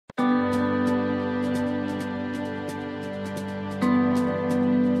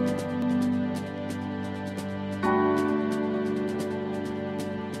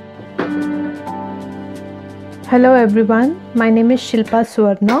Hello everyone, my name is Shilpa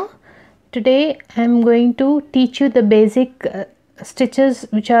Suvarna. Today I am going to teach you the basic stitches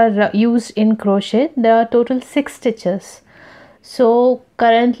which are used in crochet. There are total 6 stitches. So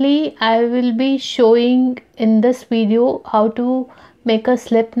currently I will be showing in this video how to make a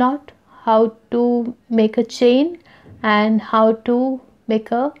slip knot, how to make a chain, and how to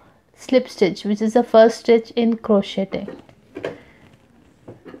make a slip stitch, which is the first stitch in crocheting.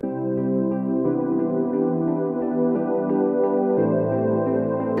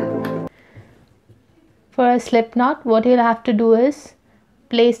 For a slip knot, what you'll have to do is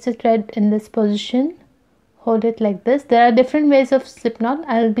place the thread in this position, hold it like this. There are different ways of slip knot.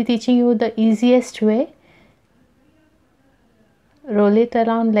 I'll be teaching you the easiest way. Roll it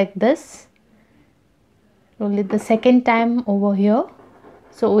around like this. Roll it the second time over here.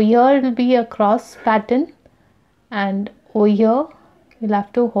 So over here it will be a cross pattern, and over here you'll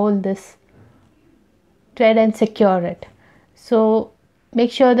have to hold this thread and secure it. So make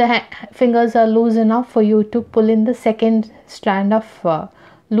sure the fingers are loose enough for you to pull in the second strand of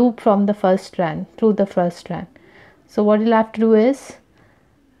loop from the first strand through the first strand. So what you'll have to do is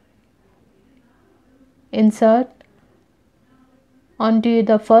insert onto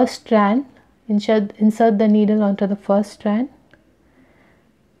the first strand, insert the needle onto the first strand,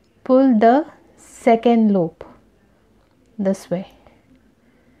 pull the second loop this way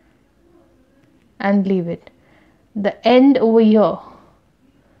and leave it. The end over here,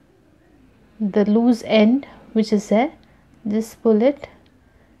 the loose end which is there, just pull it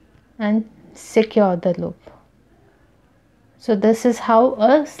and secure the loop. So this is how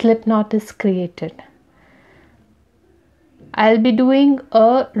a slip knot is created. I'll be doing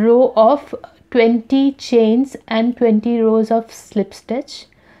a row of 20 chains and 20 rows of slip stitch.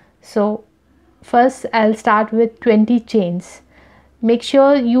 So first I'll start with 20 chains. Make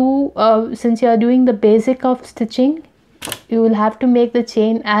sure you since you are doing the basic of stitching, you will have to make the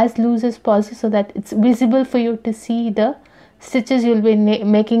chain as loose as possible so that it's visible for you to see the stitches you'll be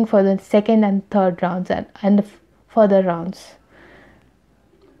making for the second and third rounds and further rounds.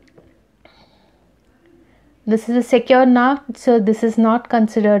 This is a secure knot, so this is not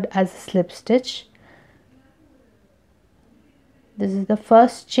considered as a slip stitch. This is the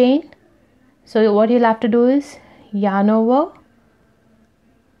first chain. So what you'll have to do is yarn over,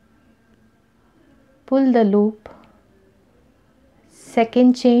 pull the loop,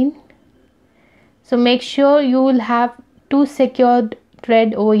 second chain. So make sure you will have two secured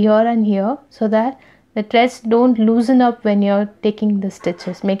thread over here and here so that the threads don't loosen up when you're taking the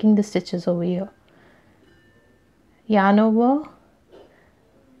stitches, making the stitches over here. Yarn over,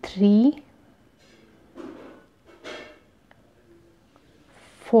 3,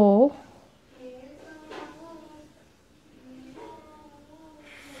 4,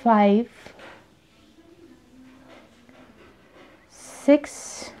 5,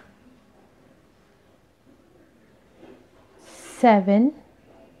 6, 7,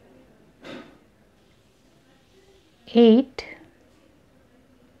 8,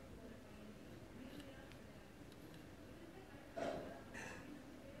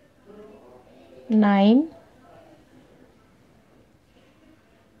 9,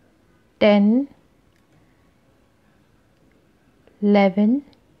 10, 11,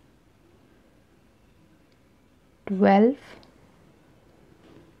 12,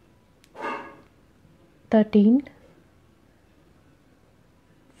 13,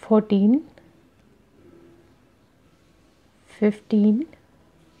 14, 15,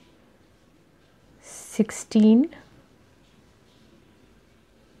 16,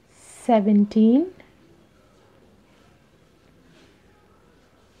 17,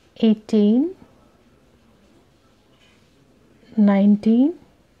 18, 19,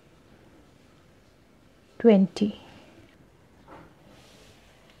 20.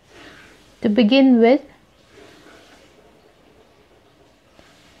 To begin with,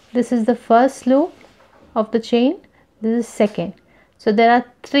 this is the first loop of the chain, this is second. So there are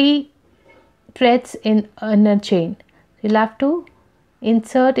 3 threads in a chain. You'll have to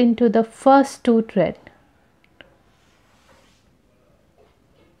insert into the first 2 threads.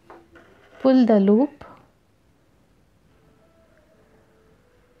 Pull the loop,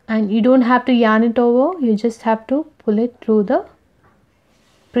 and you don't have to yarn it over, you just have to pull it through the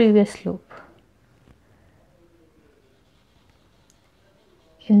previous loop.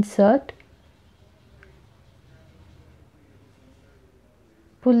 Insert,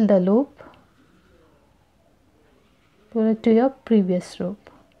 pull the loop, pull it to your previous loop.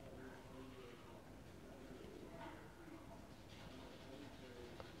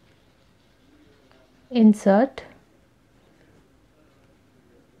 Insert,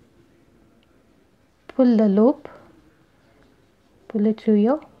 pull the loop, pull it through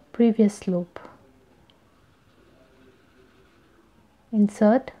your previous loop,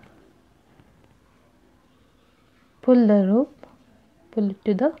 insert, pull the loop, pull it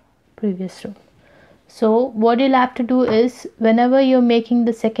to the previous row. So what you'll have to do is, whenever you're making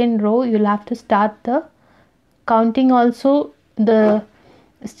the second row, you'll have to start the counting. Also the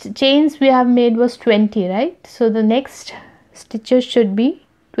chains we have made was 20, right? So the next stitches should be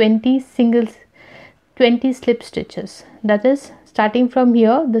 20 slip stitches. That is, starting from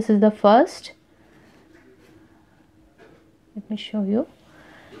here, this is the first. Let me show you.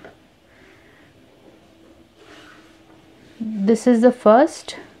 This is the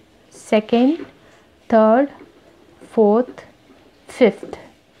first, second, third, fourth, fifth.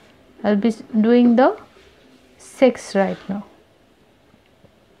 I'll be doing the sixth right now.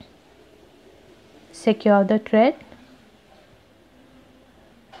 Secure the thread.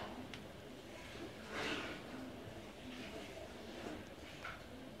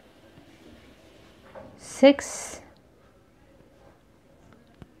 Six,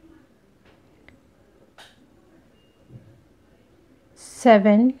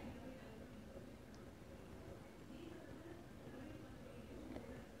 seven,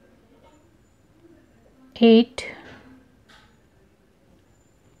 8,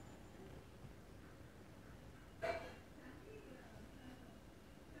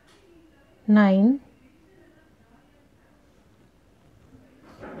 9,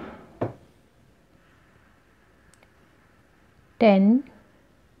 10,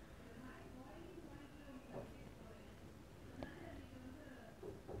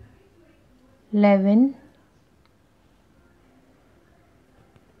 11,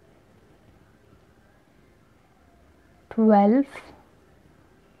 12,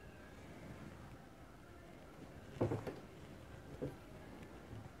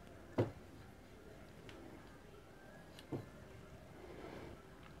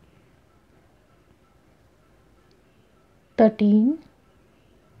 13,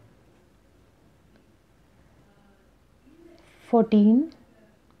 14,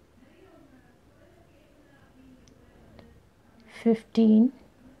 15,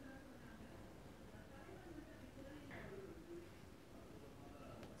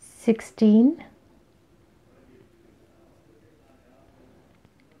 16,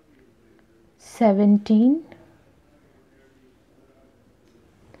 17,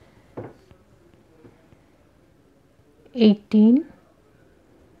 18,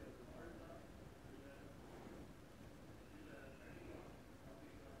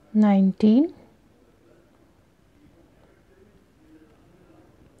 19,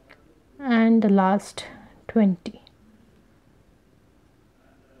 and the last 20.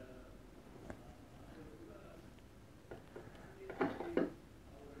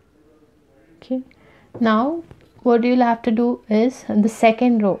 Okay, now what you'll have to do is the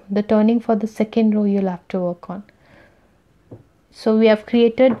second row, the turning for the second row you'll have to work on. So we have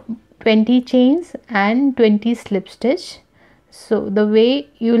created 20 chains and 20 slip stitch. So the way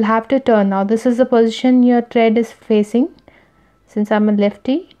you'll have to turn, now this is the position your thread is facing. Since I'm a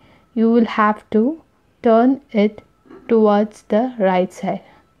lefty, you will have to turn it towards the right side.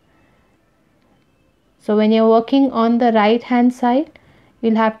 So when you're working on the right hand side,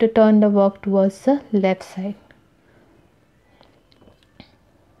 you'll have to turn the work towards the left side.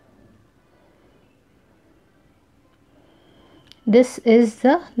 This is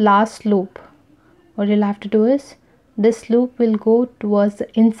the last loop. What you'll have to do is, this loop will go towards the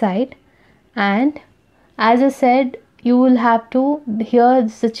inside, and as I said, you will have to, here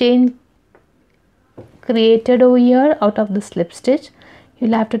is the chain created over here out of the slip stitch.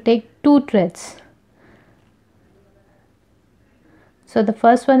 You'll have to take 2 threads. So the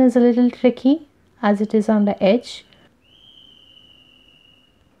first one is a little tricky as it is on the edge.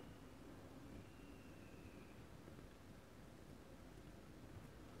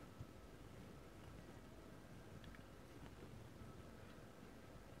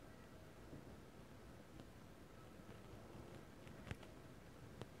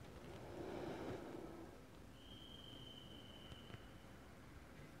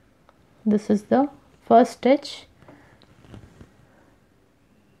 This is the first stitch.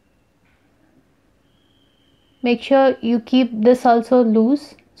 Make sure you keep this also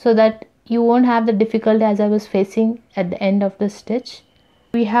loose so that you won't have the difficulty as I was facing at the end of the stitch.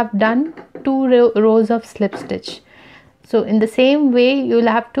 We have done 2 rows of slip stitch. So in the same way, you will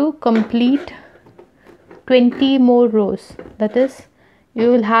have to complete 20 more rows. That is, you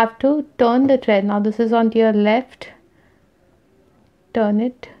will have to turn the thread. Now this is onto your left. Turn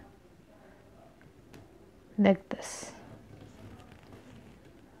it like this.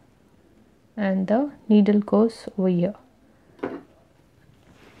 and the needle goes over here.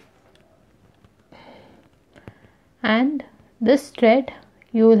 And this thread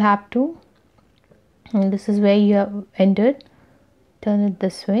you will have to, and this is where you have entered, turn it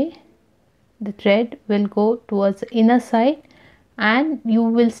this way. The thread will go towards the inner side and you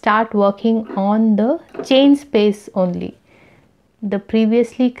will start working on the chain space only, the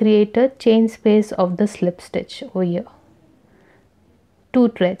previously created chain space of the slip stitch over here. 2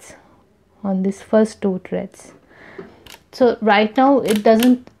 threads on this first 2 threads. So right now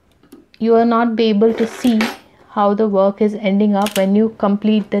you are not be able to see how the work is ending up when you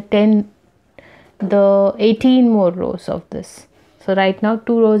complete the 18 more rows of this. So right now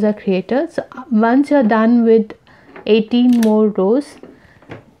 2 rows are created. So once you are done with 18 more rows,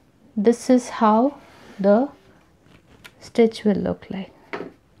 this is how the stitch will look like.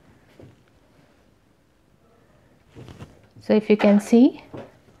 So if you can see,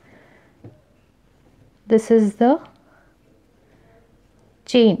 this is the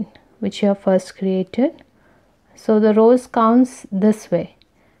chain which you have first created. So the rows counts this way: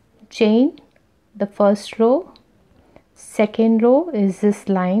 chain, the first row, second row is this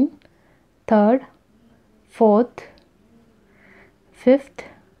line, third, fourth, fifth,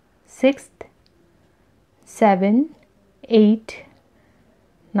 sixth, 7, 8,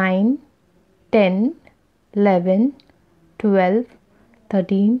 9, 10, 11, 12,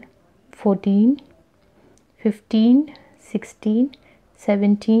 13, 14, 15, 16,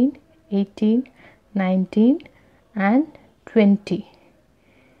 17, 18, 19 and 20.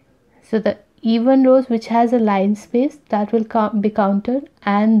 So the even rows which has a line space, that will be counted,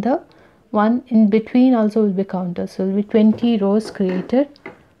 and the one in between also will be counted. So it will be 20 rows created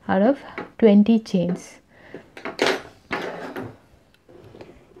out of 20 chains.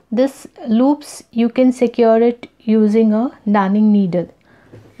 This loops you can secure it using a darning needle.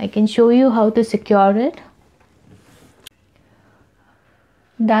 I can show you how to secure it.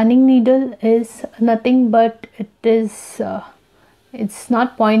 Darning needle is nothing but it's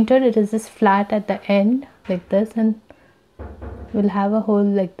not pointed, it is just flat at the end like this, and will have a hole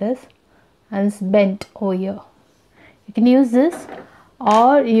like this, and it's bent over here. You can use this,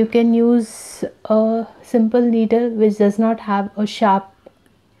 or you can use a simple needle which does not have a sharp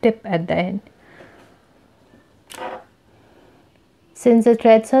tip at the end. Since the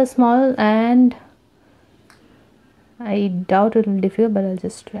threads are small, and I doubt it will be difficult, but I'll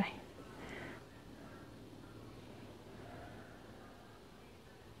just try.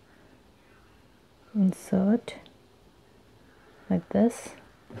 Insert like this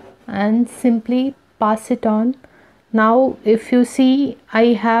and simply pass it on. Now if you see,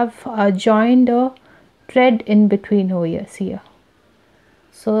 I have joined a thread in between over here, see here.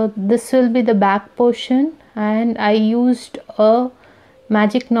 So this will be the back portion, and I used a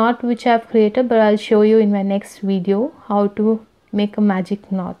magic knot which I have created, but I'll show you in my next video how to make a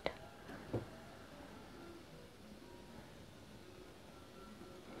magic knot.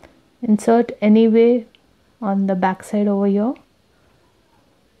 Insert anyway on the back side over here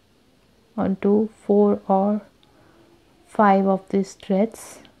onto 4 or 5 of these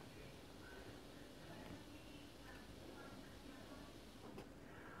threads.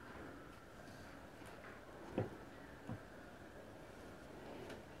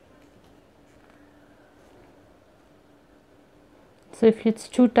 So if it's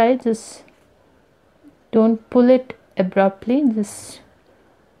too tight, just don't pull it abruptly, just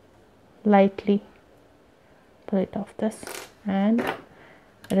lightly pull it off this and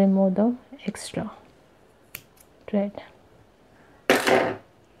remove the extra thread.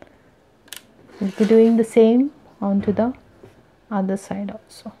 We'll be doing the same onto the other side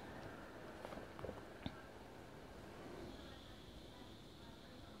also.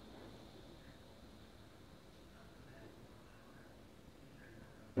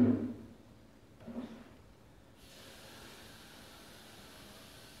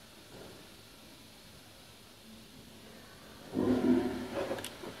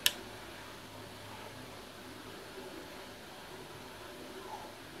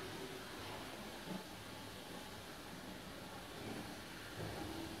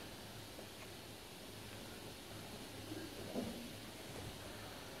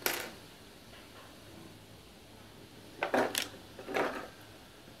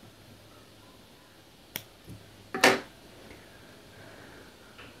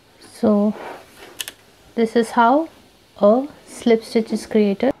 So this is how a slip stitch is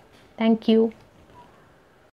created. Thank you.